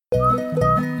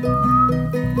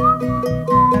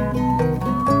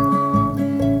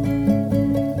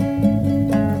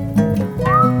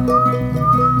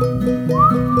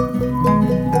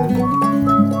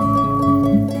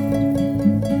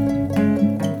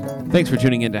Thanks for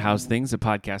tuning in to How's Things, a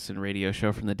podcast and radio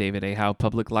show from the David A. Howe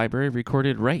Public Library,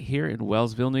 recorded right here in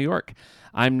Wellsville, New York.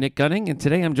 I'm Nick Gunning, and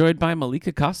today I'm joined by Malik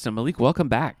Acosta. Malik, welcome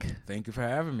back. Thank you for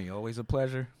having me. Always a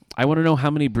pleasure. I want to know how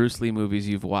many Bruce Lee movies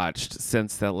you've watched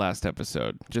since that last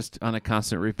episode. Just on a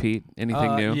constant repeat.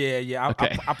 Anything new? Yeah.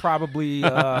 Okay. I probably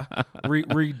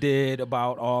redid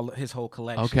about all his whole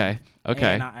collection.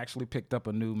 Okay. And I actually picked up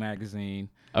a new magazine.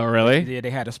 Oh, really? Yeah, they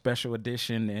had a special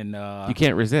edition, and you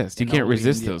can't resist. You can't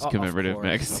resist those of commemorative course,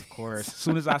 magazines. Of course. As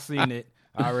soon as I seen it,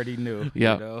 I already knew.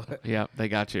 Yeah. You know? Yeah, they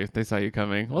got you. They saw you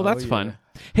coming. Well, Oh, that's yeah. fun.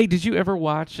 Hey, did you ever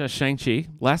watch Shang-Chi?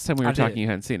 Last time we were I talking, did. you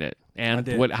hadn't seen it. And I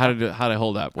did. how did it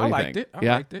hold up? What I do you liked think? it. I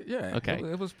liked it. Yeah. Okay.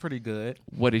 It was pretty good.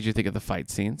 What did you think of the fight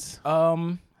scenes?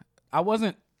 I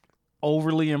wasn't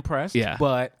overly impressed. Yeah.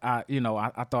 But I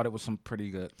thought it was some pretty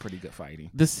good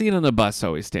fighting. The scene on the bus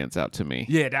always stands out to me.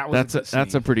 Yeah, that was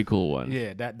That's a pretty cool one.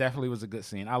 Yeah, that definitely was a good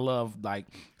scene. I love like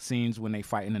scenes when they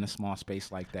fighting in a small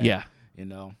space like that. Yeah. You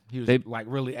know, he was They- like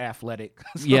really athletic.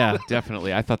 So- Yeah,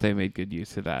 definitely. I thought they made good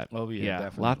use of that. Oh, yeah,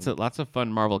 definitely. Lots of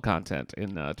fun Marvel content in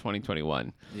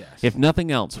 2021. Yes. If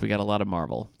nothing else, we got a lot of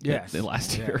Marvel. Yes. in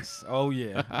last year. Yes. Oh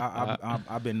yeah.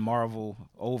 I've been Marvel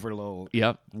overload.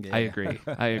 Yep. Yeah.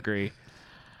 I agree.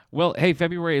 Well, hey,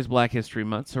 February is Black History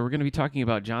Month, so we're going to be talking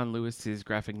about John Lewis's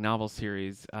graphic novel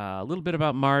series, a little bit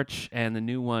about March, and the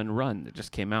new one, Run, that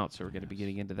just came out, so we're going to be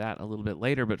getting into that a little bit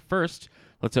later. But first,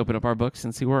 let's open up our books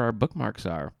and see where our bookmarks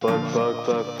are.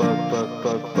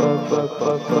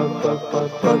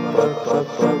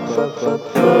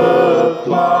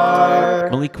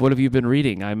 Malik, what have you been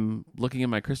reading? I'm looking at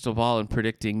my crystal ball and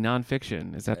predicting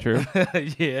nonfiction. Is that true?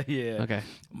 Yeah. Okay.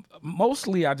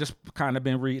 Mostly, I just kind of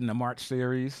been reading the March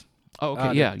series. Oh,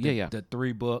 okay. Yeah. The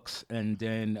 3 books, and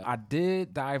then I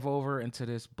did dive over into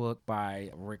this book by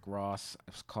Rick Ross.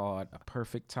 It's called A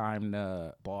Perfect Time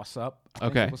to Boss Up. I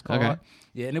think Okay, it was called. okay.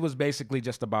 Yeah, and it was basically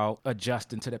just about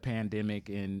adjusting to the pandemic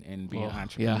and being Oh, yeah.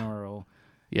 entrepreneurial.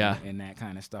 Yeah. and that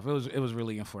kind of stuff. It was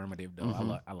really informative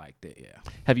though. I liked it.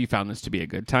 Yeah. Have you found this to be a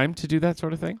good time to do that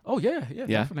sort of thing? Oh yeah, Yeah?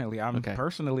 definitely. I'm Okay.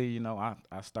 personally, I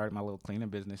started my little cleaning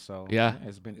business, so Yeah.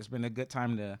 it's been a good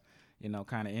time to,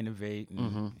 kind of innovate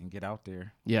and get out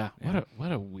there. Yeah.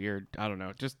 What a weird, I don't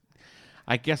know, just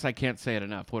I guess I can't say it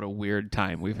enough. What a weird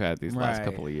time we've had these last Right.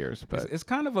 couple of years. But It's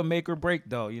kind of a make or break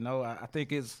though. I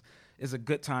think it's a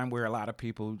good time where a lot of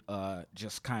people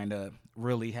just kind of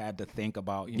really had to think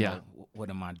about, Yeah. what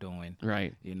am I doing?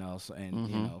 right. So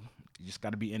you just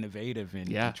got to be innovative and,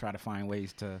 Yeah. and try to find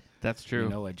ways to, That's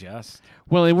true. adjust.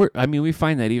 Well, and we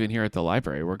find that even here at the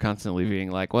library, we're constantly being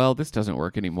like, well, this doesn't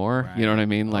work anymore. You know what I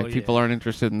mean? Like people yeah. aren't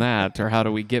interested in that, or how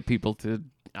do we get people to?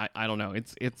 I don't know.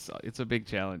 It's a big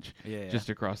challenge. Yeah. Just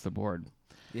across the board.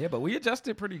 Yeah, but we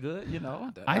adjusted pretty good, I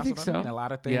That's think what so. mean. A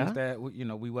lot of things Yeah. that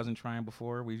we wasn't trying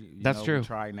before. That's true. We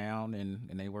try now and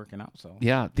they working out. So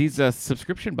Yeah, these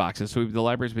subscription boxes. So the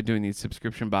library's been doing these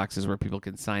subscription boxes where people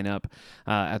can sign up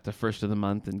at the first of the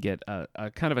month and get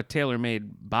a kind of a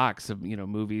tailor-made box of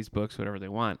movies, books, whatever they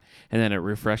want, and then it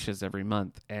refreshes every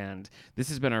month. And this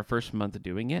has been our first month of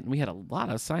doing it, and we had a lot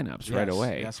of sign-ups right Yes,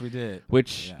 away. Yes, we did.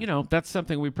 Which Yeah. that's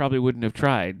something we probably wouldn't have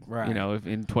tried. Right. If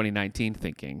in 2019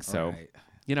 thinking. So Right.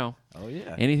 Oh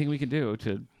yeah. anything we can do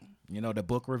to The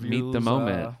book reviews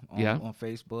moment. on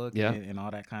Facebook Yeah. and all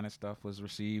that kind of stuff was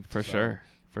received. for So,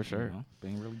 sure.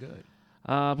 being really good.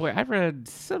 Boy, I've read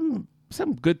some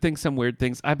good things, some weird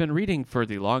things. I've been reading for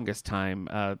the longest time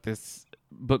this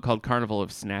book called Carnival of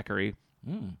Snackery,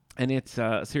 and it's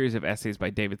a series of essays by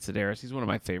David Sedaris. He's one of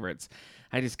my favorites.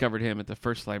 I discovered him at the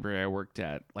first library I worked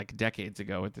at like decades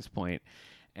ago at this point,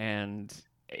 and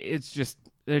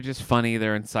they're just funny.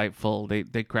 They're insightful.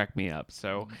 They crack me up.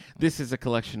 So this is a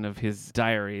collection of his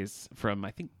diaries from,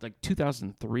 I think, like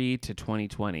 2003 to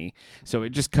 2020. So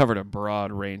it just covered a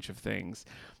broad range of things.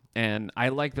 And I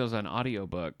like those on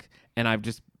audiobook. And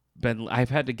I've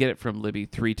had to get it from Libby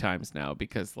 3 times now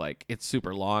because like it's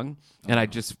super long and I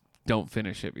just don't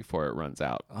finish it before it runs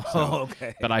out.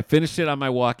 Okay. But I finished it on my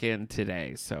walk-in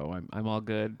today. So I'm all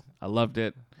good. I loved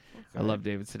it. I love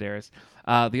David Sedaris.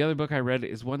 The other book I read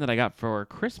is one that I got for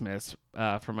Christmas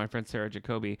from my friend Sarah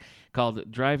Jacoby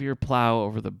called Drive Your Plow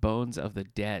Over the Bones of the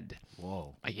Dead.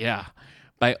 Whoa. Yeah.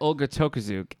 By Olga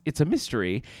Tokarczuk. It's a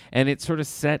mystery, and it's sort of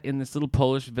set in this little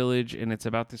Polish village, and it's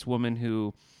about this woman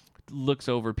who looks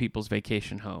over people's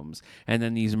vacation homes, and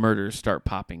then these murders start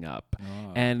popping up.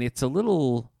 And it's a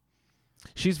little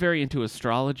she's very into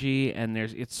astrology, and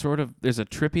there's a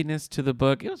trippiness to the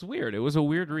book. It was weird. It was a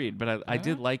weird read, but I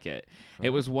did like it. It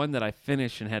was one that I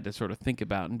finished and had to sort of think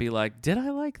about and be like, did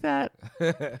I like that?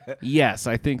 Yes,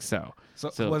 I think so.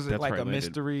 So was it like a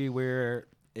mystery where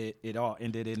it all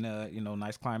ended in a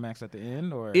nice climax at the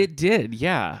end, or it did?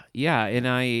 Yeah. And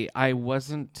I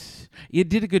wasn't. It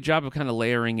did a good job of kind of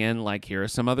layering in, like, here are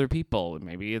some other people, and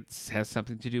maybe it has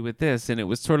something to do with this, and it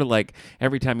was sort of like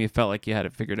every time you felt like you had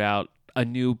it figured out, a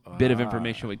new bit of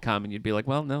information would come, and you'd be like,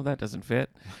 well, no, that doesn't fit.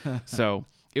 So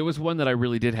it was one that I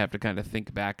really did have to kind of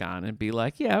think back on and be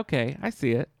like, yeah, okay, I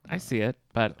see it,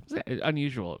 but it was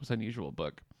unusual. It was an unusual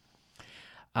book.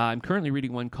 I'm currently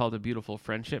reading one called A Beautiful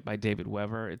Friendship by David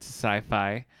Weber. It's a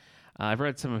sci-fi. I've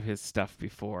read some of his stuff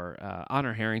before.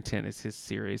 Honor Harrington is his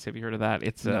series. Have you heard of that?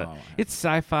 It's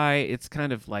sci-fi. It's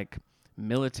kind of like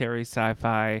military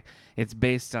sci-fi. It's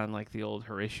based on like the old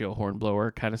Horatio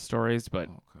Hornblower kind of stories, but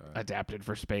adapted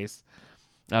for space.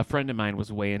 A friend of mine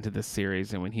was way into this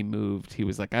series, and when he moved, he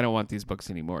was like, I don't want these books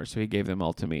anymore, so he gave them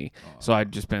all to me. So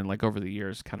I'd just been like over the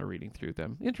years kind of reading through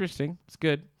them. Interesting. It's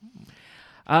good.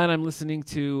 And I'm listening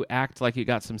to Act Like You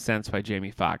Got Some Sense by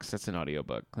Jamie Foxx. That's an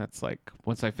audiobook. That's like,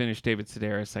 once I finished David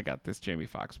Sedaris, I got this Jamie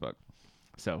Foxx book.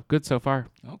 So, good so far.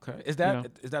 Okay. Is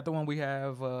that the one we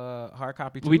have hard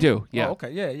copy too? We do, yeah. Oh,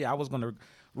 okay, yeah. I was going to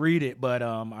read it, but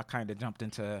I kind of jumped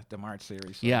into the March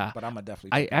series. So, yeah. But I'm going to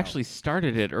definitely I actually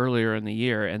started it earlier in the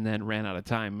year and then ran out of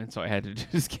time, and so I had to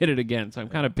just get it again. So I'm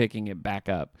kind of picking it back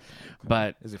up. Okay.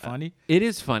 But is it funny? It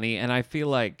is funny, and I feel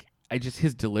like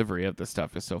his delivery of the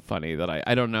stuff is so funny that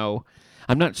I don't know.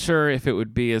 I'm not sure if it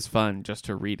would be as fun just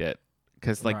to read it,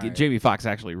 because Jamie Foxx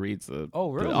actually reads the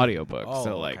audiobook.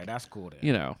 So like, that's cool then.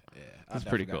 Yeah, it's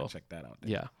pretty cool. Check that out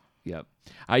then. Yeah. Yep.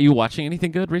 Are you watching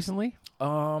anything good recently?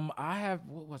 I have.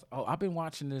 I've been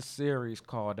watching this series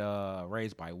called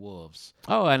Raised by Wolves.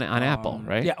 Oh, on Apple,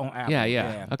 right? Yeah, on Apple.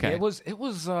 Yeah. Okay. It was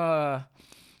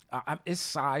it's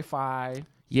sci-fi.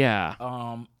 Yeah.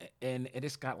 And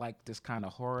it's got like this kind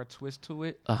of horror twist to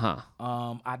it.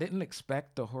 I didn't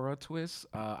expect the horror twist.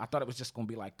 I thought it was just gonna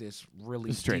be like this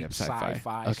really straight up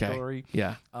sci-fi story.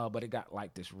 Yeah. But it got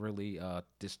like this really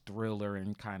this thriller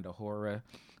and kind of horror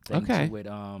thing to it.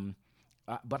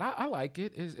 But I like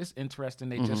it. It's interesting.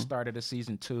 They just started a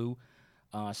season 2.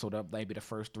 So maybe the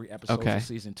first 3 episodes of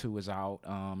season 2 is out.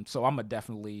 So I'm gonna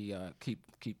definitely keep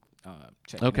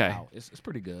checking it out. It's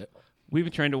pretty good. We've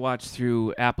been trying to watch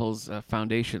through Apple's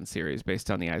Foundation series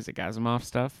based on the Isaac Asimov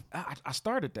stuff. I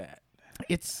started that.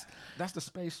 That's the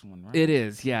space one, right? It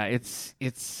is, yeah.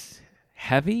 It's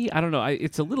heavy. I don't know.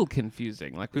 It's a little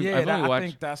confusing. Like I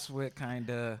think that's what kind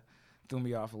of threw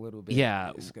me off a little bit.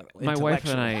 Yeah, my wife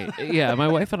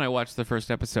and I watched the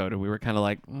first episode, and we were kind of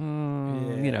like,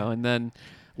 and then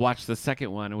watched the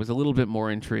second one. I was a little bit more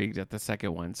intrigued at the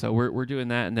second one. So we're doing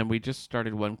that, and then we just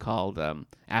started one called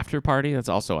After Party. That's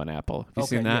also on Apple. Have you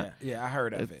seen that? Yeah, I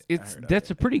heard of it. That's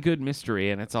a pretty good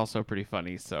mystery, and it's also pretty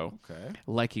funny. So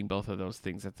liking both of those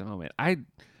things at the moment. I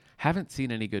haven't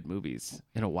seen any good movies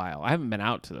in a while. I haven't been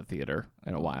out to the theater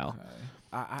in a while.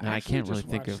 I can't really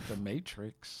think of The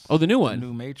Matrix. Oh, the new one. The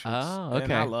new Matrix. Oh, okay.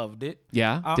 And I loved it.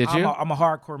 Yeah, did you? I'm a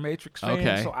hardcore Matrix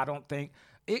fan, so I don't think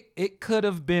it could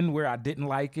have been where I didn't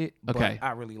like it, but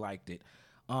I really liked it.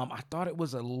 I thought it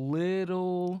was a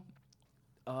little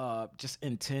just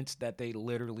intense that they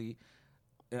literally.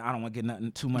 And I don't want to get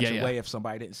nothing too much away if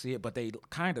somebody didn't see it, but they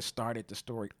kind of started the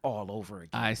story all over again.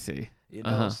 I see.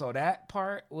 So that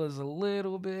part was a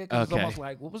little bit. It's almost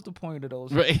like, what was the point of those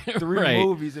 3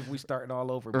 movies if we started all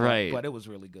over? But it was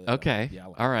really good. Okay.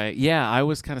 All right. Yeah, I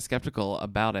was kind of skeptical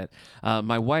about it.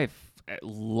 My wife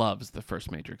loves the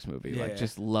first Matrix movie. Like,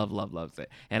 just loves it.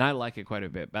 And I like it quite a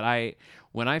bit. But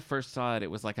when I first saw it, it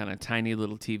was like on a tiny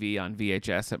little TV on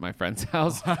VHS at my friend's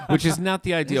house, which is not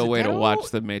the ideal way to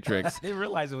watch the Matrix. I didn't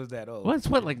realize it was that old. Well, it's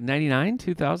like 99,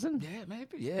 2000? Yeah,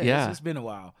 maybe. Yeah. It's been a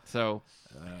while. So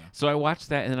I watched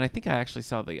that, and then I think I actually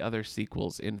saw the other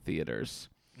sequels in theaters.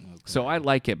 Okay. So I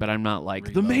like it, but I'm not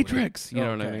like The Matrix. You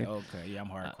know what I mean? Okay. Yeah, I'm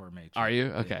hardcore Matrix. Are you?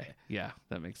 Okay. Yeah,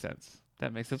 that makes sense.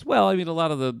 Well, I mean, a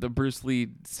lot of the Bruce Lee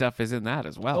stuff is in that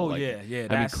as well. Oh, yeah.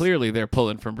 I mean, clearly they're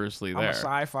pulling from Bruce Lee there. I'm a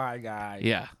sci-fi guy.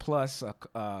 Yeah. Plus a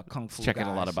kung fu checking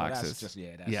guy, a lot of boxes. That's just,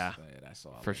 that's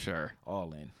all. For sure.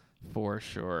 All in. For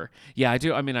sure. Yeah, I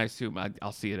do. I mean, I assume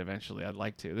I'll see it eventually. I'd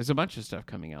like to. There's a bunch of stuff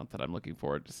coming out that I'm looking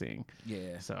forward to seeing.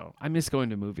 Yeah. So I miss going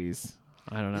to movies.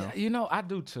 I don't know. Yeah, I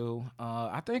do too.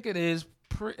 I think it is.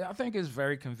 I think it's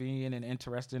very convenient and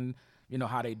interesting.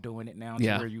 How they doing it now,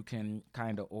 to where you can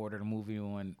kind of order the movie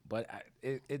on, but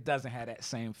it doesn't have that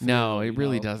same feel. No, it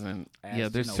really doesn't.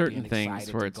 There's certain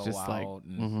things where it's just like,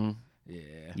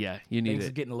 Yeah, you need Things it.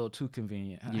 are getting a little too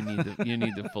convenient. You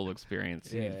need the full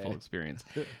experience. You need the full experience.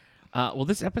 Well,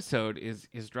 this episode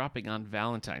is dropping on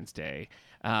Valentine's Day.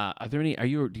 Are there any? Do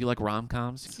you like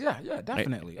rom-coms? Yeah,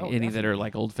 definitely. Any that are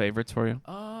like old favorites for you?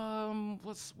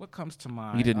 What comes to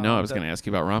mind? You didn't know I was going to ask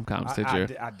you about rom-coms, did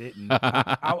you? I didn't.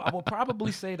 I will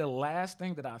probably say the last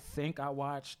thing that I think I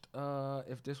watched,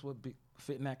 if this would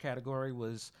fit in that category,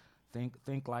 was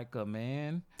Think Like a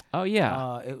Man. Oh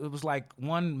yeah. It was like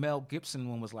one Mel Gibson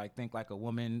one was like Think Like a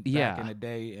Woman Yeah. back in the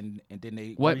day, and then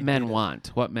they What redid Men it. Want.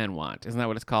 What Men Want. Isn't that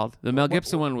what it's called? The Mel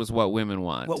Gibson one was What Women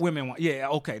Want. What Women Want. Yeah,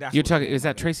 okay. That's You're what talking. it Is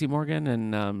that Tracy Morgan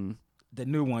and the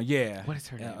new one? Yeah. What is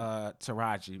her name?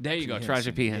 Taraji. There you go,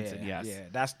 Taraji P. Henson. Yes. Yeah.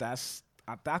 That's.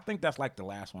 I think that's like the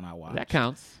last one I watched. That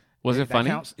counts. Was it That funny?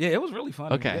 counts. Yeah, it was really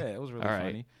funny. Okay. Yeah, it was really All right.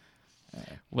 funny.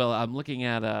 Well, I'm looking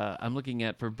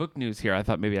at for book news here. I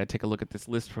thought maybe I'd take a look at this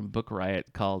list from Book Riot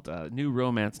called New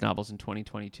Romance Novels in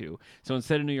 2022. So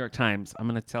instead of New York Times, I'm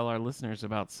going to tell our listeners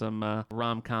about some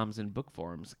rom-coms and book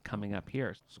forums coming up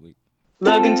here. Sweet.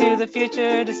 Look into the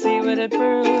future to see what it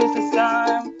proves. It's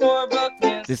time for book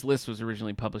news. This list was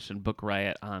originally published in Book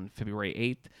Riot on February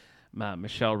 8th.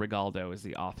 Michelle Rigaldo is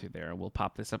the author there, and we'll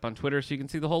pop this up on Twitter so you can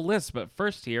see the whole list. But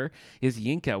first here is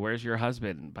Yinka, Where's Your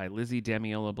Husband? By Lizzie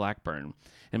Damiola Blackburn.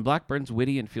 In Blackburn's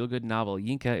witty and feel-good novel,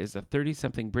 Yinka is a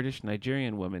 30-something British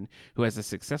Nigerian woman who has a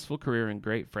successful career and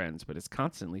great friends, but is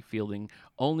constantly fielding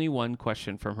only one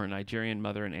question from her Nigerian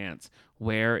mother and aunts: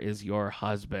 where is your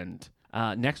husband?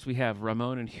 Next, we have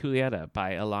Ramon and Julieta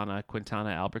by Ilana Quintana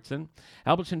Albertson.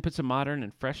 Albertson puts a modern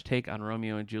and fresh take on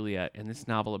Romeo and Juliet in this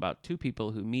novel about two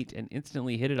people who meet and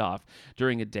instantly hit it off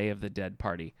during a Day of the Dead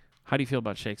party. How do you feel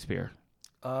about Shakespeare?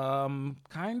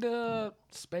 Kind of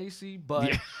spacey,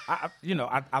 but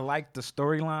I like the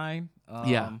storyline.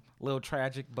 A little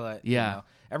tragic, but you know,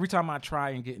 every time I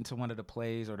try and get into one of the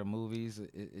plays or the movies,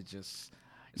 it just.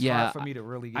 It's hard for me to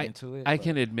really get into it. I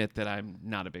can admit that I'm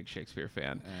not a big Shakespeare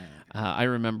fan. I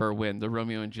remember when the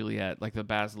Romeo and Juliet, like the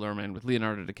Baz Luhrmann with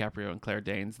Leonardo DiCaprio and Claire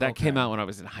Danes, that came out when I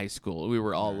was in high school. We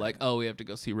were all like, "Oh, we have to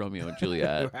go see Romeo and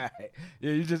Juliet." Right?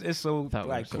 Yeah, it's so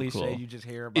like so cliche. cool. You just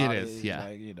hear about it. Is, yeah.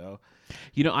 Like,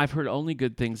 You know, I've heard only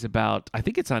good things about. I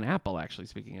think it's on Apple actually.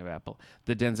 Speaking of Apple,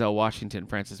 the Denzel Washington,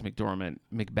 Frances McDormand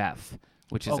Macbeth,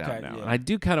 which is out now. Yeah. And I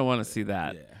do kind of want to see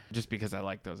that, just because I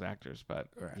like those actors. But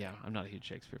yeah, I'm not a huge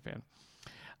Shakespeare fan.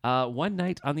 One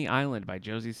Night on the Island by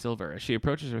Josie Silver. As she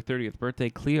approaches her 30th birthday,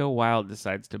 Cleo Wilde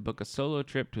decides to book a solo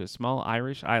trip to a small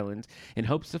Irish island in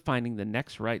hopes of finding the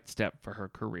next right step for her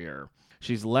career.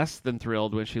 She's less than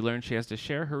thrilled when she learns she has to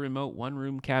share her remote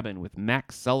one-room cabin with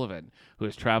Max Sullivan, who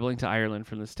is traveling to Ireland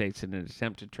from the States in an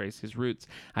attempt to trace his roots.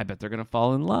 I bet they're going to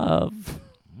fall in love.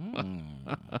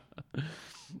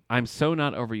 I'm So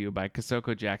Not Over You by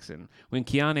Kosoko Jackson. When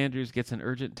Keon Andrews gets an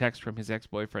urgent text from his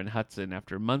ex-boyfriend Hudson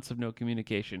after months of no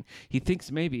communication, he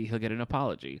thinks maybe he'll get an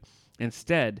apology.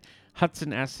 Instead,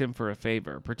 Hudson asks him for a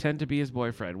favor: pretend to be his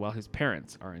boyfriend while his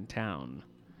parents are in town.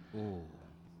 Ooh,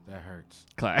 that hurts.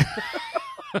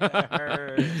 That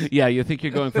hurts. Yeah, you think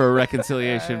you're going for a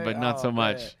reconciliation, but not so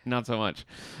much. Man. Not so much.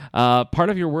 Part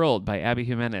of Your World by Abby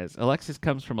Jimenez. Alexis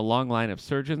comes from a long line of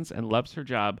surgeons and loves her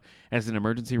job as an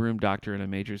emergency room doctor in a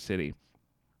major city.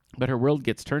 But her world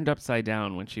gets turned upside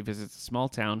down when she visits a small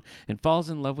town and falls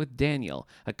in love with Daniel,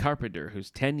 a carpenter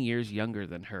who's 10 years younger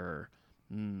than her.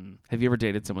 Have you ever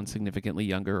dated someone significantly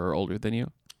younger or older than you?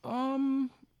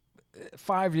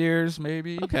 5 years,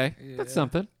 maybe. Okay, Yeah. that's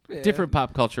something. Yeah. Different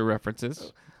pop culture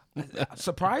references.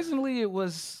 Surprisingly, it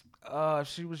was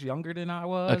she was younger than I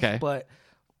was. Okay. But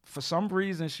for some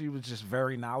reason, she was just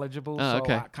very knowledgeable. Oh, so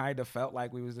okay. I kind of felt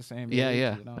like we was the same age.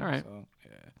 Yeah. You know? All right. So,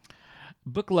 yeah.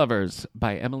 Book Lovers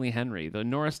by Emily Henry. Though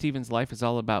Nora Stevens' life is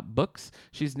all about books,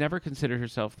 she's never considered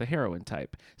herself the heroine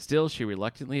type. Still, she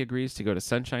reluctantly agrees to go to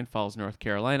Sunshine Falls, North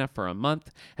Carolina for a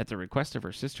month at the request of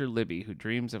her sister Libby, who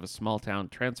dreams of a small-town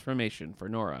transformation for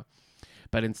Nora.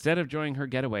 But instead of enjoying her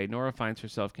getaway, Nora finds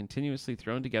herself continuously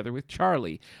thrown together with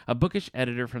Charlie, a bookish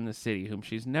editor from the city whom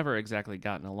she's never exactly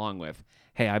gotten along with.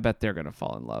 Hey, I bet they're going to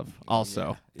fall in love.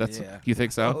 Also, You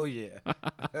think so? Oh, yeah.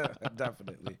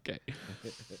 Definitely. Okay.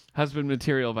 Husband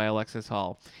Material by Alexis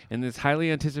Hall. In this highly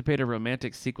anticipated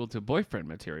romantic sequel to Boyfriend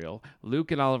Material,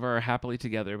 Luke and Oliver are happily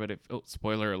together, but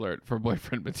spoiler alert for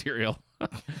Boyfriend Material.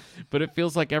 But it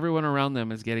feels like everyone around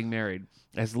them is getting married.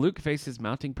 As Luke faces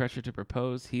mounting pressure to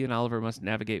propose, he and Oliver must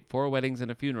navigate 4 weddings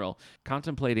and a funeral,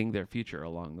 contemplating their future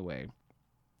along the way.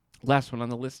 Last one on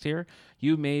the list here,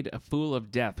 You Made a Fool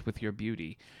of Death with Your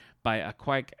Beauty by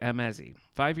Akwaik Emezi.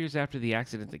 5 years after the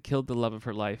accident that killed the love of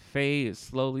her life, Faye is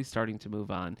slowly starting to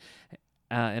move on.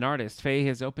 an artist, Faye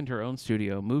has opened her own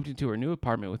studio, moved into her new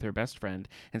apartment with her best friend,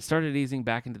 and started easing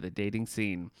back into the dating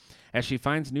scene. As she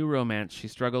finds new romance, she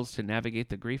struggles to navigate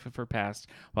the grief of her past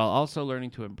while also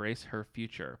learning to embrace her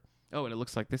future. Oh, and it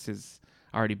looks like this is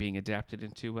already being adapted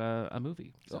into a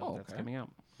movie. So that's coming out.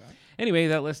 Okay. Anyway,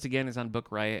 that list again is on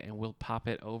Book Riot, and we'll pop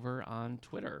it over on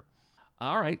Twitter.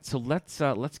 All right, so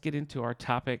let's get into our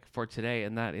topic for today,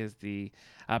 and that is the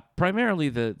primarily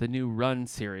the new Run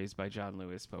series by John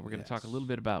Lewis, but we're going to talk a little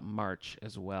bit about March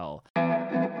as well.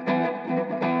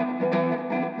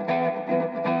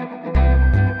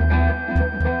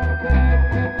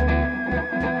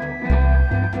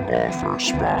 Author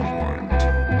Spotlight.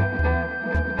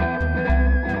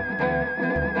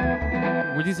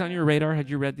 Were these on your radar? Had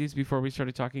you read these before we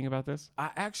started talking about this? I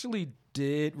actually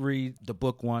did read the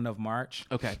book one of March.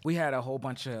 Okay. We had a whole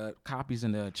bunch of copies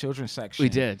in the children's section. We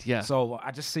did, yeah. So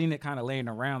I just seen it kind of laying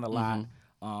around a lot,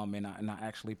 and I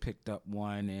actually picked up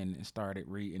one and started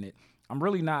reading it. I'm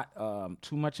really not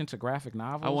too much into graphic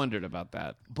novels. I wondered about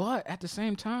that. But at the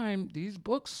same time, these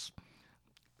books,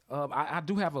 I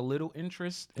do have a little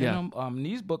interest in them.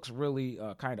 These books really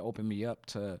kind of opened me up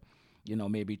to,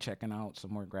 maybe checking out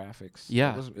some more graphics.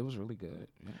 Yeah. It was really good.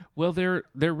 Yeah. Well, they're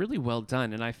really well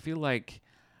done, and I feel like,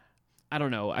 I don't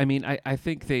know. I mean, I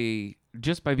think they,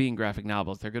 just by being graphic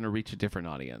novels, they're going to reach a different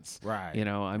audience. Right.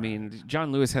 I mean,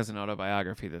 John Lewis has an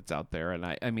autobiography that's out there, and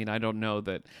I mean, I don't know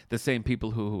that the same people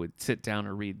who would sit down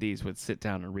and read these would sit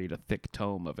down and read a thick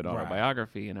tome of an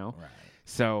autobiography, Right.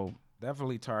 So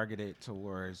definitely targeted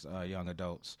towards young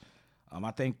adults.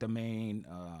 I think the main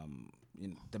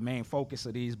focus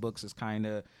of these books is kind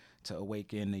of to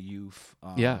awaken the youth,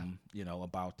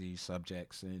 about these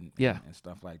subjects and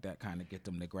stuff like that, kind of get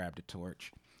them to grab the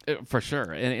torch. For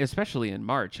sure, and especially in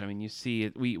March. I mean, you see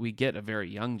it, we get a very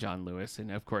young John Lewis,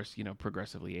 and of course,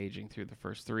 progressively aging through the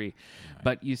first three. Right.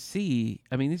 But you see,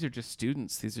 I mean, these are just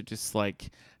students. These are just like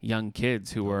young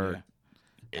kids who are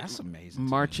that's amazing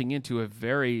marching into a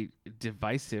very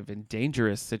divisive and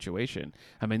dangerous situation.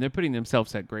 I mean, they're putting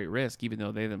themselves at great risk, even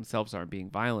though they themselves aren't being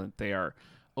violent. They are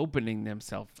opening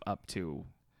themselves up to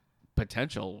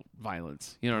potential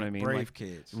violence. You know what I mean? Brave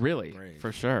kids. Really, brave.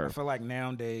 For sure. I feel like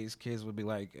nowadays kids would be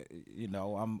like,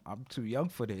 I'm too young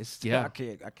for this. Yeah.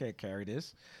 I can't carry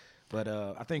this. But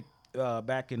I think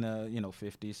back in the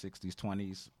 50s, 60s,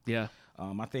 20s. Yeah.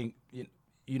 I think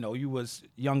you was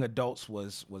young adults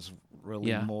was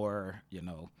really more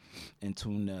in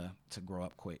tune to grow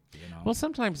up quick. Well,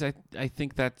 sometimes I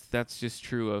think that's just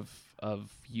true of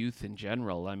youth in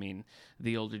general. I mean,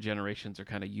 the older generations are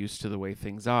kind of used to the way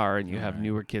things are, and you have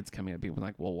newer kids coming up. People are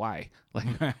like, well, why? Like,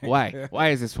 why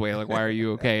is this way? Like, why are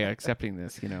you okay accepting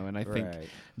this? And I think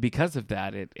because of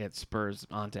that, it spurs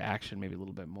on to action maybe a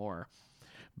little bit more.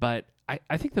 But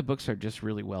I think the books are just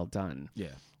really well done.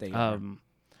 Yeah, they are.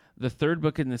 The third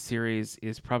book in the series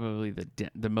is probably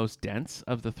the most dense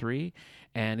of the three,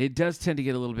 and it does tend to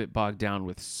get a little bit bogged down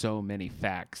with so many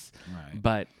facts. Right.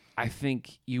 But I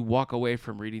think you walk away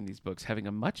from reading these books having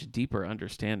a much deeper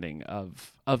understanding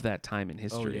of that time in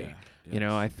history. Oh, yeah.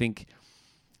 Yes. I think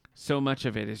so much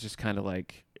of it is just kind of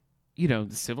like, the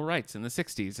civil rights in the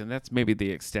 60s, and that's maybe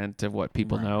the extent of what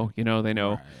people know. They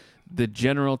know the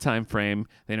general time frame.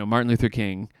 They know Martin Luther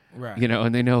King. Right.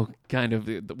 And they know kind of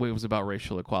the way it was about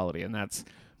racial equality, and that's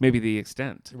maybe the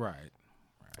extent. Right.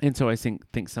 And so I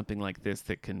think something like this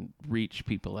that can reach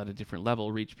people at a different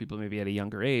level, reach people maybe at a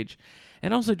younger age,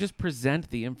 and also just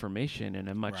present the information in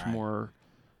a much more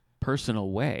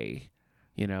personal way.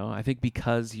 I think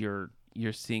because you're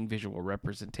seeing visual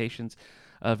representations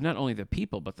of not only the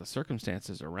people but the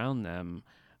circumstances around them,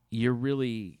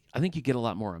 I think you get a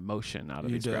lot more emotion out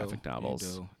of these graphic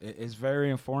novels. You do. It's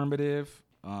very informative.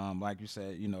 Like you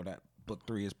said, that book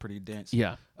 3 is pretty dense.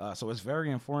 Yeah. So it's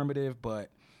very informative, but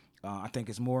I think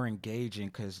it's more engaging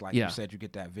because, like you said, you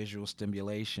get that visual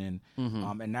stimulation.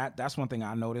 Mm-hmm. And that's one thing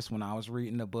I noticed when I was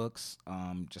reading the books,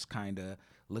 just kind of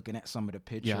looking at some of the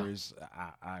pictures,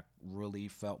 I really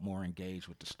felt more engaged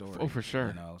with the story. Oh, for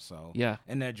sure. So yeah.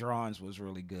 And their drawings was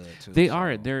really good too. They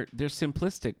are. They're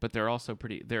simplistic, but they're also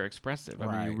they're expressive.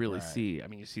 I mean, you really see.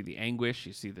 You see the anguish,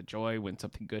 you see the joy when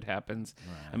something good happens.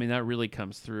 Right. I mean, that really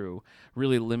comes through.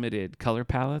 Really limited color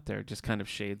palette. They're just kind of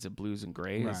shades of blues and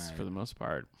grays for the most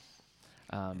part.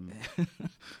 I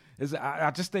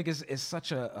just think it's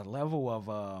such a level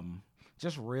of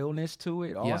just realness to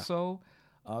it also.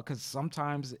 Because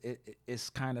sometimes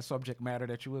it's kind of subject matter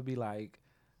that you would be like,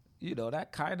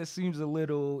 that kind of seems a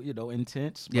little,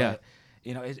 intense. But,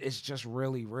 it's just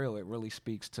really real. It really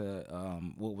speaks to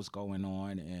what was going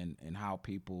on and how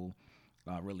people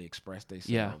really express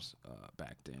themselves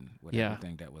back then with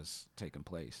everything that was taking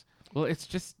place. Well, it's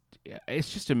just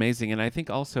amazing, and I think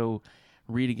also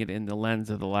reading it in the lens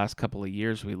of the last couple of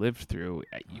years we lived through,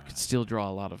 you could still draw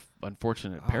a lot of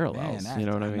unfortunate parallels. Man, you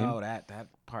know what I mean? No, that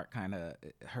part kind of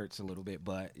hurts a little bit,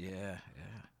 but yeah.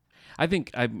 I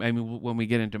think I mean when we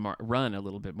get into Run a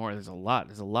little bit more, there's a lot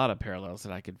of parallels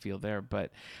that I could feel there.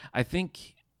 But I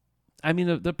think, I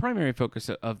mean, the primary focus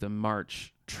of the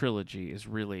March trilogy is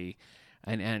really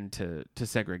an end to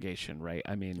segregation, right?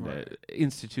 I mean,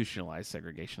 institutionalized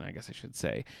segregation, I guess I should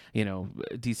say. You know,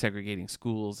 desegregating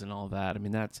schools and all that. I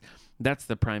mean, that's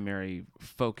the primary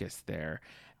focus there,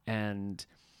 and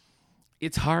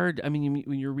it's hard. I mean,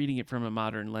 when you're reading it from a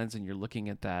modern lens and you're looking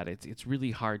at that, it's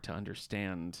really hard to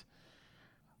understand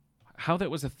how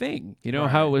that was a thing, you know,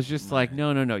 how it was just like,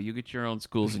 no, you get your own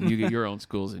schools and you get your own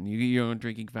schools and you get your own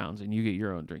drinking fountains and you get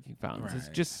your own drinking fountains. It's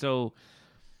just so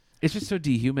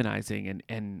dehumanizing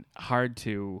and hard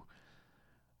to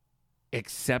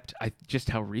accept just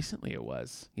how recently it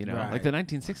was, you know, like the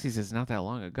 1960s is not that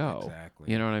long ago.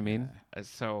 Exactly. You know what I mean?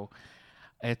 So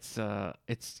it's a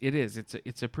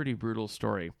pretty brutal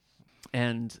story.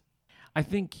 And I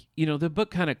think, you know, the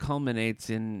book kind of culminates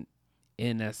in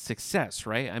a success,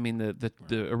 right? I mean,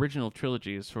 the original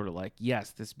trilogy is sort of like, yes,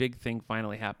 this big thing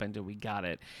finally happened and we got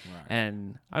it. Right.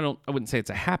 And I wouldn't say it's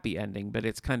a happy ending, but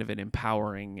it's kind of an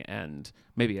empowering and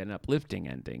maybe an uplifting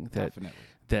ending that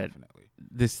Definitely.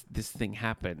 This thing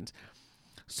happened.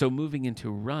 So moving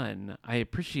into Run, I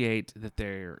appreciate that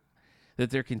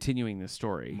they're continuing the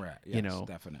story, right? Yes, you know,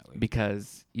 definitely.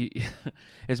 Because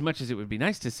as much as it would be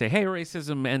nice to say, hey,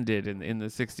 racism ended in the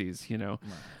 60s, you know,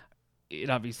 it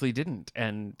obviously didn't.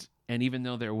 And even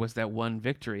though there was that one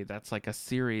victory, that's like a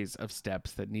series of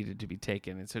steps that needed to be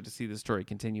taken. And so to see the story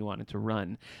continue on and to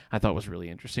Run, I thought was really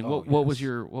interesting. What was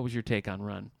your take on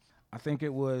Run? I think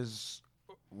it was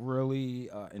really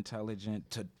intelligent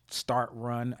to start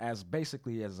Run as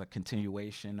basically as a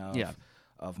continuation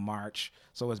of March.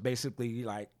 So it's basically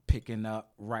like picking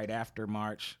up right after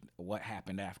March, what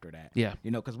happened after that. Yeah.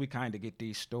 You know, because we kind of get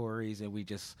these stories and we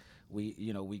get,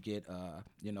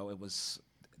 it was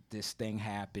this thing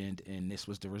happened and this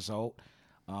was the result.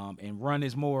 And Run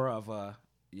is more of a,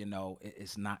 you know,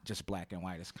 it's not just black and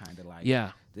white. It's kind of like,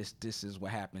 this is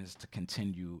what happens to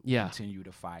continue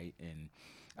to fight. And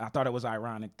I thought it was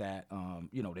ironic that,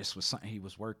 this was something he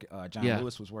was John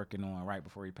Lewis was working on right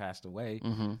before he passed away.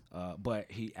 Mm-hmm.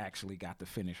 But he actually got to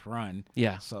finish Run.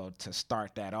 Yeah. So to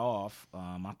start that off,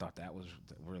 I thought that was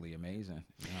really amazing.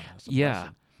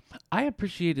 I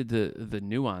appreciated the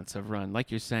nuance of Run.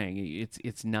 Like you're saying,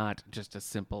 it's not just a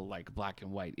simple like black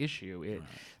and white issue.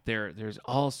 There's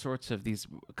all sorts of these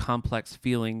complex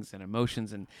feelings and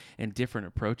emotions and different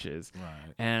approaches.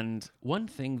 Right. And one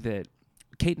thing that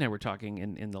Kate and I were talking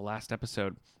in the last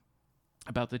episode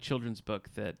about the children's book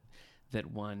that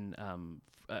won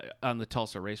on the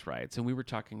Tulsa race riots, and we were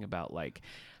talking about like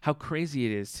how crazy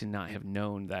it is to not have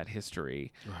known that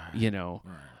history, you know.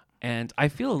 Right. And I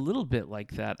feel a little bit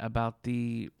like that about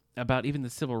even the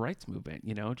civil rights movement,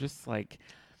 you know, just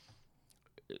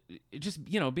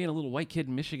you know, being a little white kid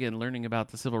in Michigan learning about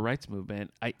the civil rights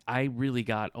movement, I really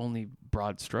got only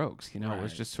broad strokes, you know. It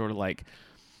was just sort of like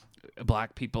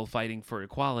black people fighting for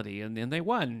equality and then they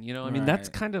won, you know. I mean, that's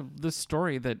kind of the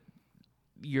story that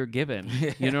you're given.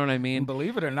 You know what I mean? And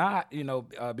believe it or not, you know,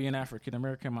 being African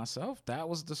American myself, that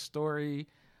was the story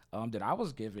that I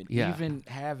was given. Yeah. Even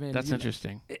having that's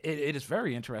interesting. It is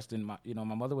very interesting. My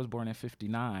mother was born in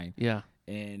 1959. Yeah.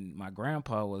 And my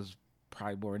grandpa was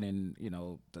probably born in, you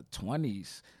know, the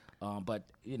 1920s. But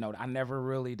you know, they never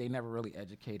really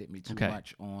educated me too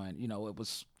much on, you know, it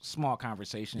was small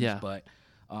conversations, but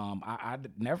I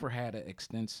never had an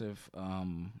extensive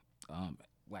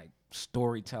like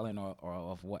storytelling or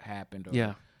of what happened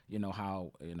or you know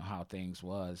how things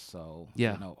was. So you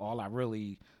know, all I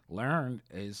really learned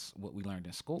is what we learned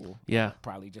in school.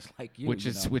 Probably just like you, which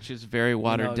is very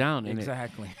watered down. And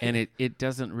exactly. It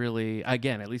doesn't really,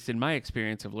 again, at least in my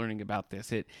experience of learning about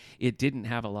this, it didn't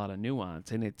have a lot of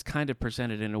nuance, and it's kind of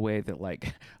presented in a way that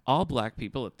like all black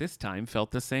people at this time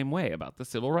felt the same way about the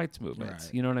civil rights movements.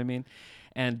 You know what I mean?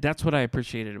 And that's what I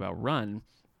appreciated about Run,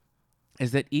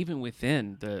 is that even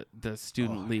within the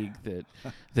student league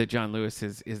that John Lewis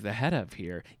is the head of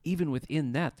here, even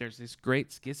within that, there's this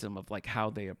great schism of like how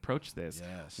they approach this.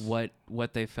 Yes.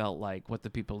 What they felt like, what the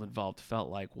people involved felt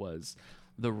like was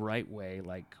the right way,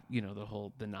 like, you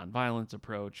know, the nonviolence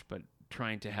approach, but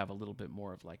trying to have a little bit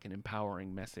more of like an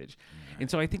empowering message. And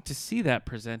so I think to see that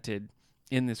presented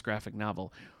in this graphic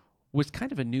novel was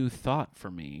kind of a new thought for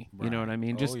me. You know what I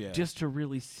mean? Just to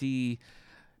really see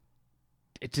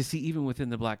to see even within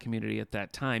the black community at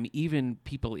that time, even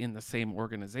people in the same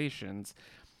organizations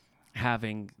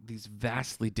having these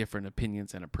vastly different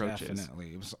opinions and approaches.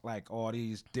 Definitely. It was like all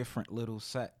these different little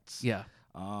sects. Yeah.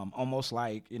 Almost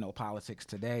like, politics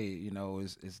today,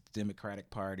 is Democratic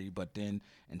Party, but then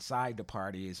inside the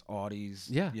party is all these,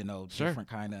 different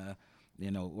kind of,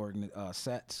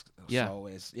 sets. Yeah. So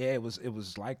it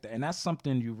was like that. And that's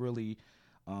something you really,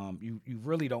 you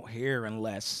really don't hear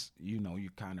unless, you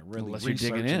kind of really unless you're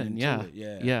researching digging in. into Yeah. it.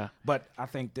 Yeah. Yeah. But I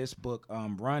think this book,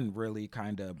 Run, really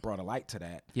kind of brought a light to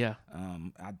that. Yeah.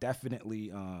 I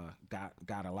definitely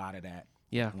got a lot of that.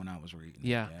 Yeah. When I was reading.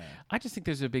 Yeah. I just think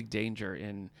there's a big danger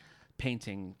in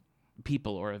painting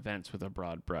people or events with a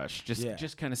broad brush.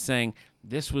 Just kind of saying,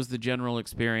 this was the general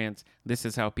experience, this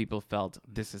is how people felt,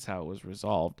 this is how it was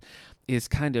resolved, is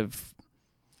kind of,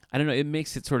 I don't know, it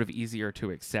makes it sort of easier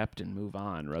to accept and move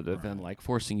on rather than like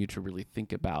forcing you to really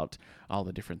think about all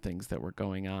the different things that were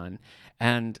going on.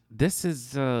 And this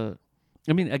is,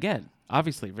 again,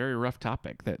 obviously very rough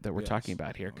topic that we're talking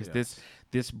about here, because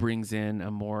this brings in a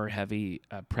more heavy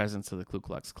presence of the Ku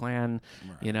Klux Klan.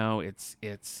 Right.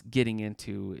 It's getting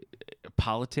into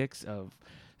politics of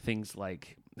things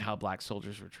like how black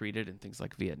soldiers were treated and things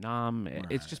like Vietnam. Right.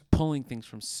 It's just pulling things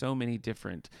from so many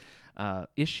different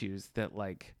issues that,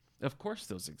 like, of course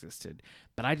those existed,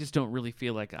 but I just don't really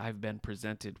feel like I've been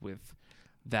presented with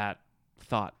that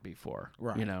thought before.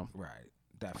 Right. Right.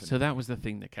 Definitely. So that was the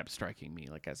thing that kept striking me,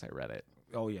 like, as I read it.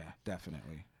 Oh yeah,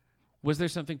 definitely. Was there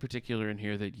something particular in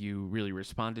here that you really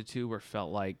responded to or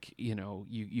felt like,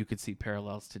 you could see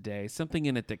parallels today? Something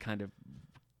in it that kind of,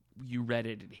 you read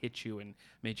it, it hit you and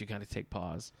made you kind of take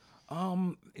pause?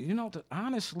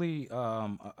 Honestly,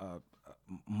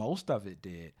 most of it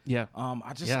did. Yeah.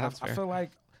 I feel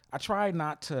like I try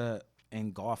not to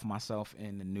engulf myself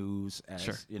in the news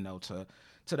as,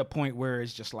 to the point where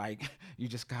it's just like you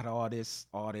just got all this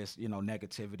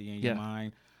negativity in your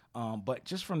mind. But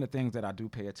just from the things that I do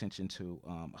pay attention to,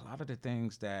 a lot of the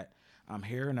things that I'm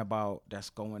hearing about that's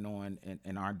going on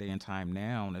in our day and time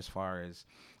now, as far as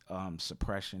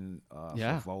suppression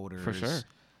for voters, for sure,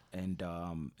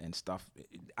 and stuff,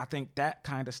 I think that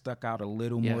kind of stuck out a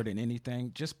little more than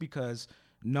anything, just because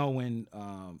knowing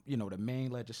the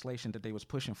main legislation that they was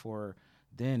pushing for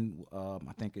then,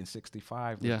 I think in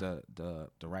 '65 was the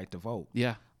right to vote.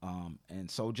 Yeah. And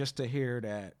so just to hear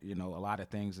that, a lot of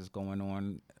things is going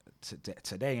on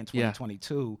today in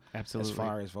 2022, absolutely, as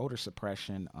far as voter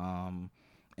suppression,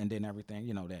 and then everything,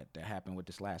 that happened with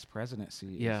this last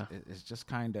presidency, it's just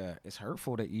kind of, it's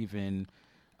hurtful to even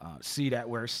see that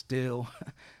we're still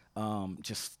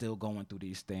just still going through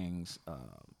these things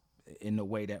in the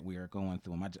way that we are going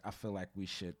through them. I feel like we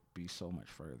should be so much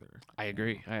further. I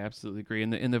agree. I absolutely agree.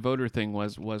 And the voter thing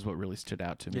was what really stood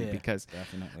out to me, because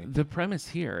definitely the premise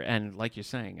here, and like you're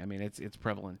saying, I mean, it's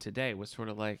prevalent today, was sort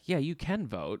of like, yeah, you can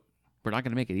vote. We're not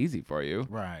going to make it easy for you.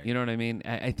 Right. You know what I mean?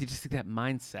 I just think that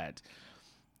mindset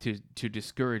to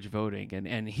discourage voting.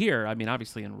 And here, I mean,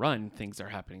 obviously in Run, things are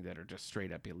happening that are just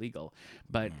straight up illegal.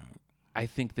 But I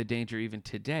think the danger even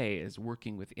today is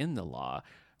working within the law.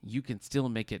 You can still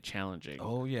make it challenging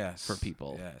for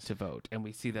people to vote. And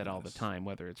we see that all the time,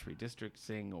 whether it's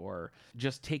redistricting or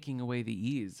just taking away the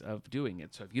ease of doing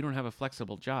it. So if you don't have a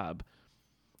flexible job,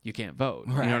 you can't vote.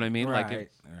 Right. You know what I mean? Right.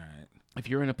 Like if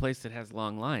you're in a place that has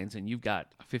long lines and you've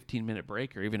got a 15-minute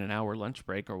break or even an hour lunch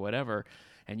break or whatever,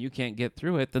 and you can't get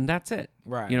through it, then that's it.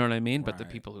 Right. You know what I mean? But the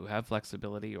people who have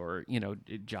flexibility or,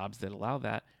 jobs that allow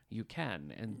that, you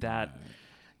can. And that,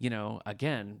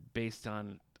 again, based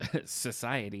on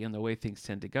society and the way things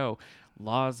tend to go,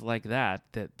 laws like that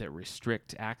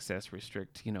restrict access,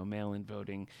 restrict, mail-in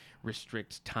voting,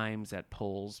 restrict times at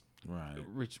polls,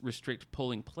 restrict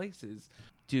polling places,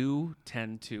 do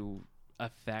tend to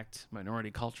affect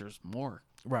minority cultures more.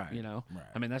 Right.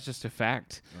 I mean, that's just a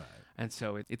fact. Right. And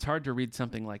so it's hard to read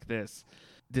something like this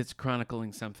that's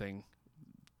chronicling something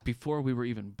before we were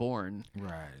even born.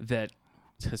 Right. That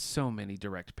has so many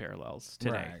direct parallels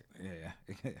today. Right.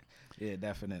 Yeah. Yeah,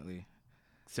 definitely.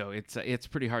 So it's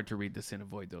pretty hard to read this and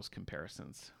avoid those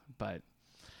comparisons. But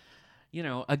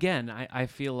again, I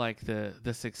feel like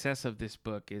the success of this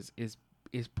book is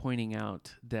pointing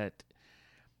out that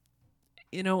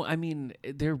I mean,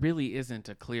 there really isn't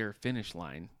a clear finish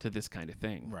line to this kind of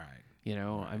thing. Right.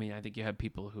 I mean, I think you have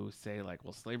people who say like,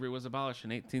 well, slavery was abolished in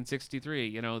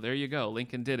 1863. There you go.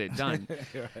 Lincoln did it. Done.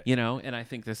 Right. And I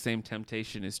think the same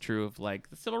temptation is true of like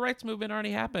the civil rights movement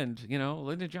already happened.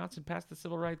 Lyndon Johnson passed the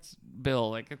civil rights bill.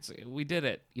 Like we did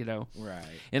it, Right.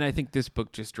 And I think this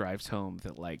book just drives home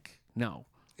that like, no,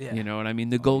 yeah. You know what I mean?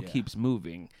 The goal keeps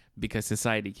moving because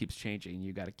society keeps changing.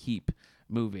 You got to keep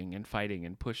moving and fighting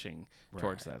and pushing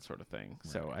towards that sort of thing.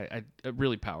 So I a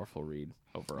really powerful read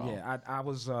overall. Yeah, I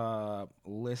was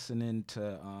listening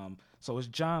to so it's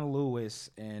John Lewis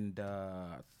and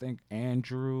I think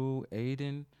Andrew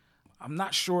Aiden. I'm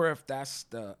not sure if that's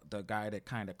the guy that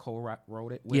kind of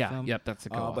co-wrote it with him. Yep, that's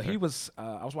the co-author. But he was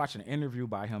I was watching an interview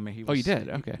by him, and he was. Oh, you did?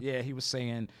 Okay. Yeah, he was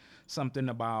saying something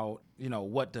about,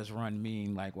 what does Run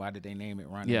mean? Like, why did they name it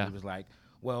Run? Yeah. And he was like,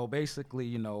 well,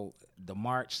 basically, the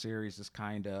March series is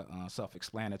kind of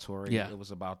self-explanatory. Yeah. It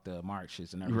was about the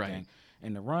marches and everything. Right.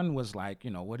 And the Run was like,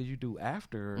 what do you do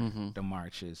after the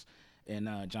marches? And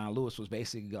John Lewis was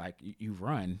basically like, you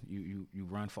run, you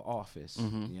run for office.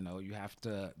 You have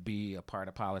to be a part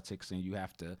of politics, and you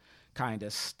have to kind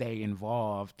of stay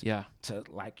involved. Yeah. To,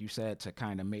 like you said, to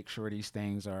kind of make sure these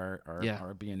things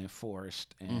are being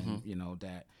enforced, and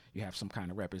that you have some kind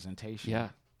of representation. Yeah.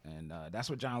 And that's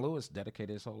what John Lewis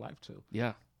dedicated his whole life to.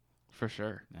 Yeah, for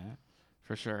sure. Yeah.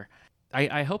 For sure.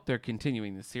 I hope they're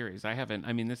continuing the series.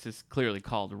 This is clearly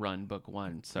called Run Book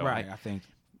 1. So right. I think.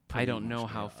 I don't know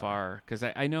how far, because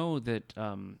I know that,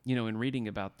 in reading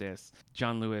about this,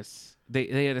 John Lewis,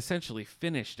 they had essentially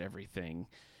finished everything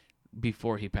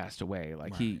before he passed away.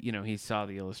 Like he saw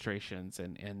the illustrations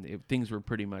and things were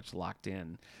pretty much locked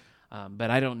in. But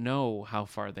I don't know how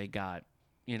far they got,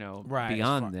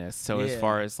 beyond this. So as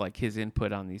far as like his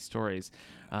input on these stories,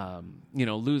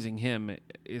 losing him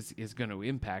is going to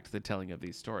impact the telling of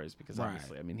these stories, because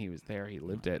obviously, he was there, he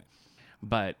lived it.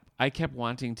 But I kept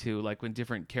wanting to, like, when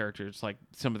different characters, like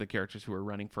some of the characters who were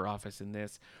running for office in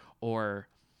this, or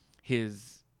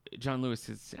John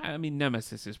Lewis's,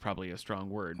 nemesis is probably a strong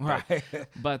word,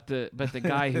 but the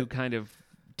guy who kind of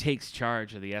takes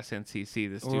charge of the SNCC,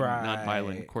 the Student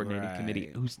Nonviolent Coordinating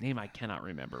Committee, whose name I cannot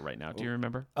remember right now. Do you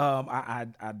remember? I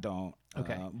don't.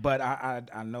 Okay, but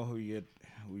I know who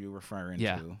you're referring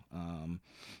to.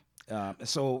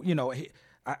 So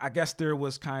I guess there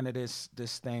was kind of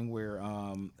this thing where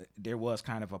there was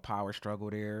kind of a power struggle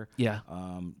there. Yeah.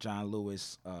 John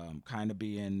Lewis kind of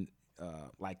being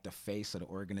like the face of the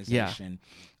organization.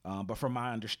 Yeah. But from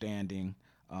my understanding,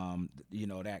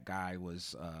 that guy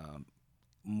was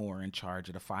more in charge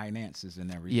of the finances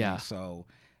and everything. Yeah. So,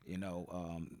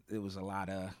 it was a lot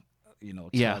of,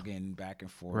 tugging back and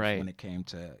forth when it came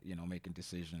to, making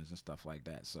decisions and stuff like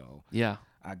that. So yeah,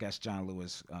 I guess John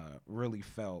Lewis really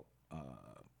felt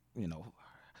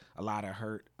a lot of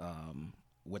hurt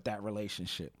with that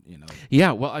relationship,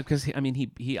 Yeah, well, because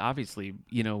he obviously,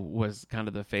 was kind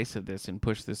of the face of this and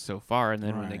pushed this so far, and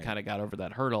then when they kind of got over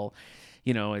that hurdle,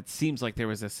 it seems like there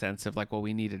was a sense of like, well,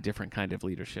 we need a different kind of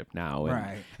leadership now,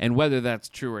 and whether that's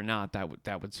true or not,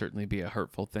 that would certainly be a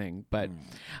hurtful thing. But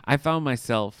I found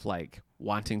myself like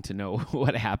wanting to know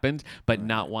what happened, but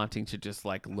not wanting to just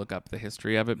like look up the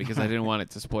history of it, because I didn't want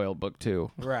it to spoil book 2.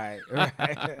 Right.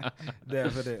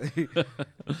 Definitely.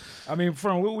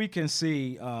 From what we can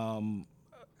see,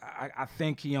 I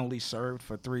think he only served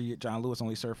for 3 years. John Lewis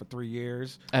only served for 3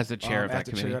 years as the chair of that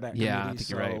committee. Yeah, I think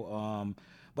you're right.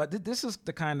 But this is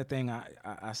the kind of thing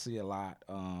I see a lot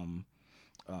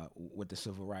with the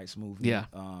civil rights movement.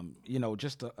 Yeah.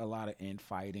 Just a lot of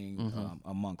infighting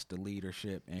amongst the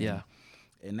leadership.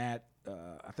 And that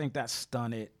I think that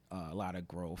stunted a lot of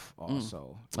growth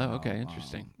also. Okay,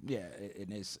 interesting.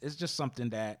 It's just something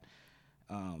that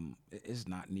is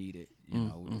not needed.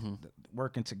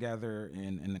 Working together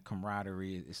and the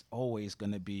camaraderie is always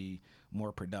going to be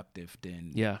more productive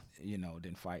than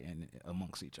than fighting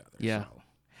amongst each other. Yeah. So.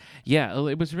 Yeah,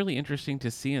 it was really interesting to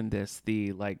see in this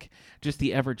the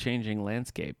ever-changing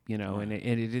landscape, and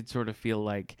it did sort of feel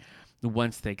like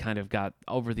once they kind of got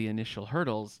over the initial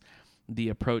hurdles, the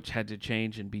approach had to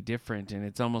change and be different, and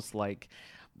it's almost like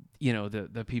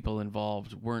the people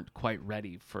involved weren't quite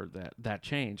ready for that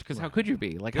change, because how could you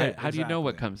be? Like, how do you know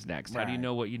what comes next? How do you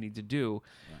know what you need to do?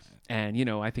 And,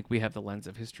 I think we have the lens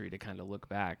of history to kind of look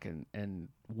back and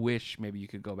wish maybe you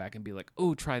could go back and be like,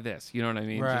 oh, try this. You know what I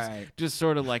mean? Right. Just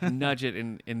sort of like nudge it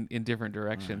in different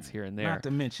directions here and there. Not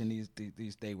to mention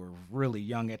these they were really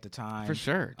young at the time. For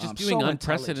sure. Just doing so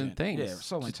unprecedented things. Yeah,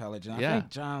 so intelligent. I think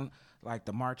John, like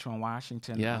the March on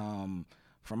Washington,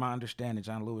 from my understanding,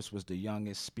 John Lewis was the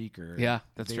youngest speaker. Yeah,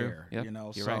 that's there, true.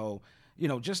 Yep, you're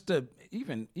right. Just to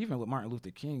even with Martin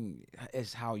Luther King,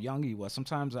 is how young he was.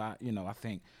 Sometimes I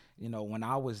think, you know, when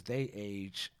I was their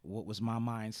age, what was my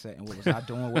mindset and what was I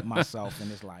doing with myself?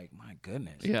 And it's like, my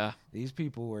goodness, Yeah. these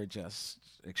people were just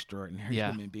extraordinary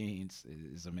human beings.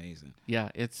 Is amazing. Yeah,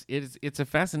 it's a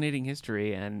fascinating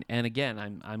history, and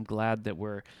again, I'm glad that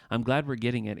we're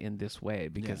getting it in this way,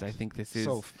 because I think this is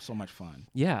so much fun.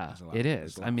 Yeah, it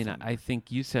is. I mean, I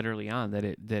think you said early on that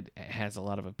it has a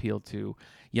lot of appeal to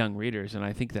young readers, and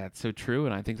I think that's so true,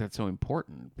 and I think that's so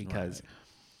important, because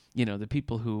you know, the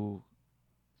people who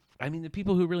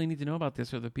really need to know about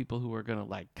this are the people who are going to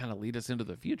like kind of lead us into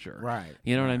the future. Right.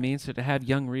 You know what I mean? So to have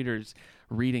young readers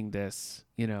reading this,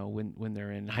 you know, when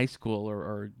they're in high school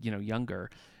or you know, younger,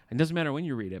 it doesn't matter when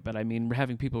you read it, but I mean,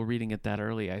 having people reading it that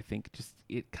early, I think just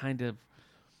it kind of,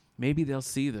 maybe they'll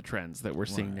see the trends that we're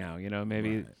seeing now, you know,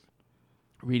 maybe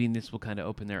reading this will kind of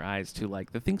open their eyes to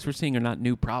like the things we're seeing are not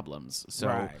new problems.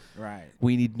 So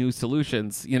we need new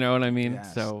solutions. You know what I mean?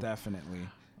 Yes, so definitely.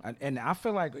 And I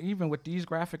feel like even with these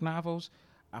graphic novels,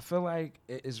 I feel like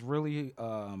it is really,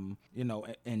 you know,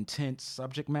 intense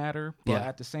subject matter. But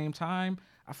at the same time,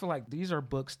 I feel like these are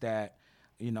books that,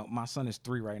 you know, my son is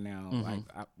 3 right now.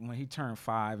 Like when he turned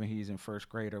 5 and he's in first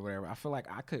grade or whatever, I feel like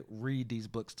I could read these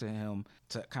books to him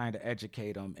to kind of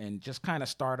educate him and just kind of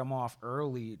start him off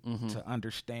early to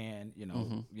understand, you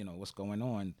know, what's going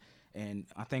on. And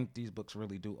I think these books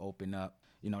really do open up,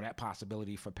 you know, that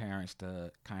possibility for parents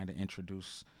to kind of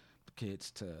introduce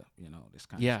kids to, you know, this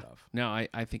kind of stuff. No,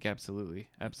 I think absolutely.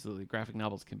 Graphic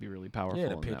novels can be really powerful. Yeah,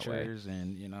 the in that way. pictures,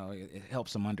 and you know, it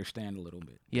helps them understand a little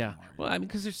bit. Yeah, more. well, I mean,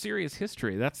 because there's serious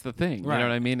history. That's the thing. Right. You know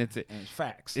what I mean? And it's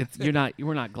facts. It's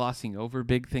we're not glossing over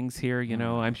big things here. You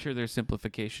know, I'm sure there's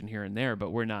simplification here and there,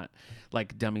 but we're not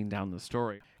like dumbing down the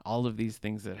story. All of these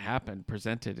things that happen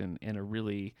presented in a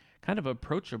really kind of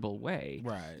approachable way.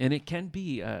 Right. And it can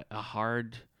be a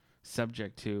hard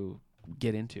subject to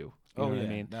get into. You know what I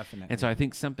mean? Definitely. And so I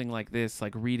think something like this,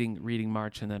 like reading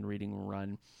March and then reading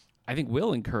Run, I think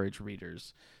will encourage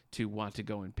readers to want to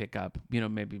go and pick up, you know,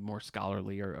 maybe more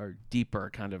scholarly or deeper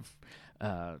kind of,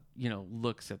 you know,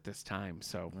 looks at this time.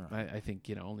 So I think,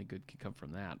 you know, only good can come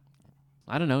from that.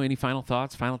 I don't know. Any final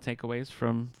thoughts, final takeaways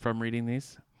from reading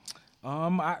these?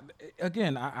 I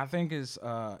think it's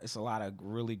a lot of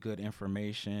really good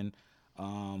information.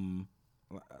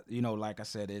 You know, like I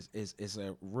said, it's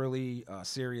a really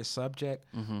serious subject,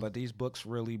 but these books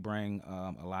really bring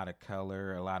a lot of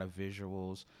color, a lot of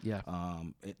visuals. Yeah.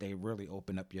 They really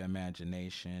open up your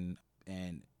imagination,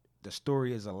 and the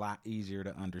story is a lot easier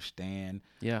to understand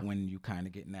when you kind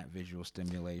of getting that visual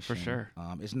stimulation. For sure.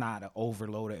 It's not an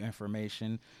overload of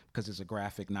information because it's a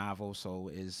graphic novel,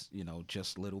 so it's, you know,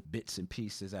 just little bits and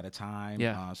pieces at a time.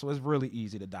 Yeah. So it's really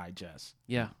easy to digest.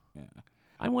 Yeah. Yeah.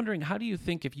 I'm wondering, how do you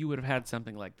think if you would have had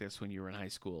something like this when you were in high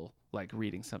school, like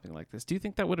reading something like this, do you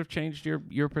think that would have changed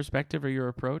your perspective or your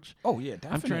approach? Oh, yeah,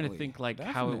 definitely. I'm trying to think like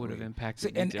how it would have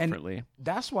impacted me differently. And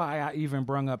that's why I even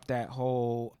brung up that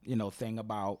whole, you know, thing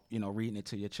about, you know, reading it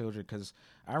to your children, because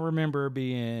I remember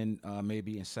being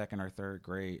maybe in second or third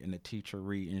grade and the teacher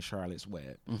reading Charlotte's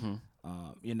Web.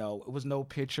 You know, it was no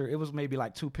picture. It was maybe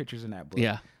like 2 pictures in that book.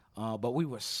 Yeah. But we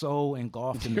were so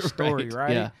engulfed in the story,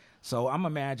 right? Yeah. So I'm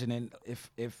imagining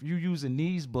if you using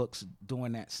these books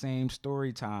doing that same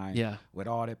story time with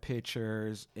all the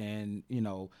pictures and, you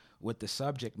know, with the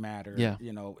subject matter,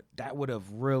 you know, that would have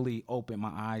really opened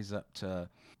my eyes up to,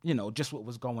 you know, just what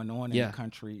was going on in the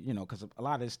country, you know, because a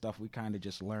lot of this stuff we kind of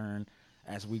just learn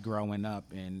as we growing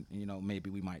up, and, you know,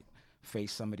 maybe we might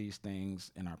face some of these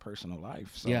things in our personal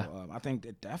life. So I think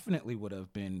it definitely would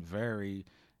have been very,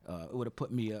 it would have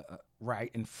put me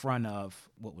right in front of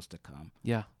what was to come.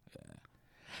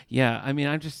 Yeah, I mean,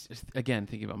 I'm just, again,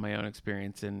 thinking about my own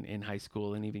experience in high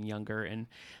school and even younger. And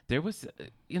there was,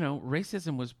 you know,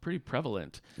 racism was pretty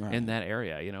prevalent in that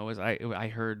area. You know, as I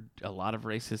heard a lot of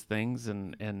racist things,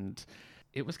 and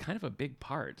it was kind of a big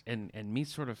part. And me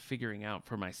sort of figuring out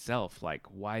for myself, like,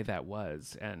 why that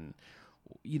was, and,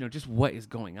 you know, just what is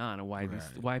going on and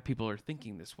why people are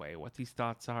thinking this way, what these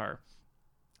thoughts are,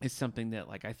 is something that,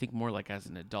 like, I think more like as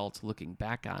an adult looking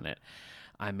back on it,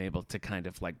 I'm able to kind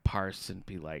of like parse and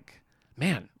be like,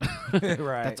 man,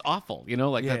 that's awful. You know,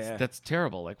 like that's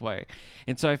terrible. Like, why?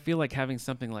 And so I feel like having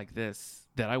something like this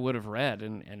that I would have read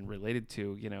and related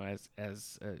to, you know,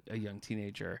 as a young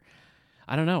teenager,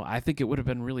 I don't know. I think it would have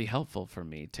been really helpful for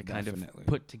me to kind of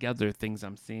put together things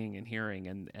I'm seeing and hearing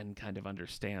and kind of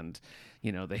understand,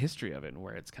 you know, the history of it and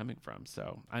where it's coming from.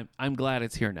 So I'm glad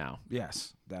it's here now.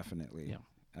 Yes, definitely. Yeah.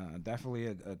 Definitely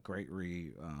a great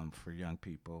read for young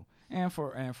people and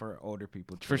for older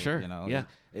people too. For sure. You know, yeah.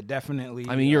 It definitely.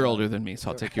 I mean, you're older than me, so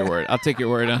I'll take your word. I'll take your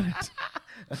word on it.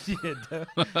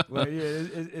 Well,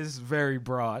 it's very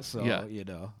broad, so Yeah.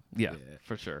 Yeah.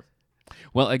 For sure.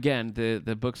 Well, again,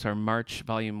 the books are March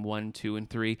Volume 1, 2, and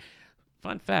 3.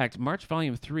 Fun fact, March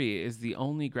Volume 3 is the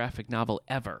only graphic novel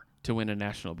ever to win a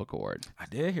National Book Award. I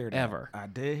did hear that. Ever. I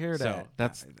did hear So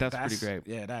that. that's pretty great.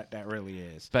 Yeah, that really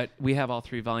is. But we have all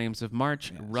 3 volumes of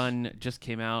March. Yes. Run just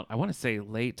came out, I want to say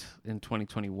late in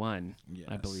 2021, Yes.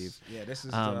 I believe. Yeah, this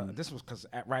was because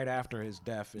right after his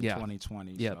death in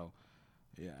 2020. Yep. So,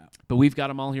 yeah. But we've got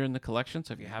them all here in the collection,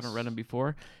 so if you haven't read them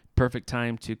before, perfect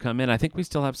time to come in. I think we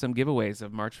still have some giveaways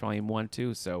of March Volume 1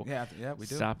 too, so Yeah, we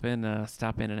do. stop in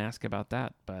and ask about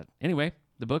that. But anyway,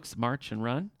 the books March and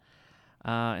Run,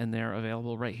 and they're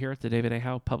available right here at the David A.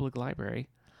 Howe Public Library.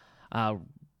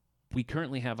 We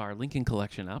currently have our Lincoln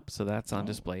collection up, so that's on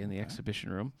display in the exhibition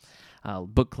room.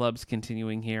 Book clubs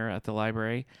continuing here at the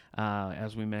library.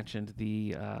 As we mentioned,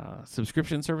 the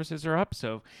subscription services are up,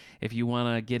 so if you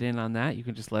want to get in on that, you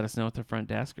can just let us know at the front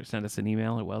desk or send us an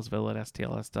email at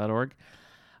wellsville@stls.org.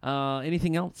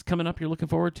 Anything else coming up you're looking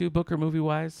forward to, book or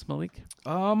movie-wise, Malik?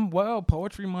 Well,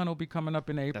 Poetry Month will be coming up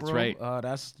in April. That's right.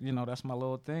 That's my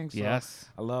little thing. So Yes.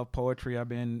 I love poetry. I've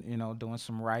been, doing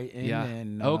some writing. Yeah.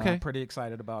 And Okay. I'm pretty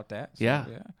excited about that. So,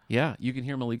 Yeah. You can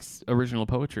hear Malik's original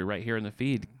poetry right here in the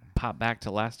feed. Pop back to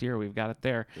last year. We've got it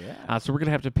there. Yeah. So we're going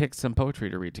to have to pick some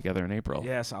poetry to read together in April.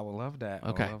 Yes, I would love that.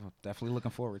 Okay. Definitely looking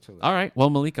forward to it. All right.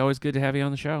 Well, Malik, always good to have you on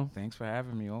the show. Thanks for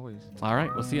having me always. All right.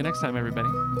 We'll see you next time, everybody.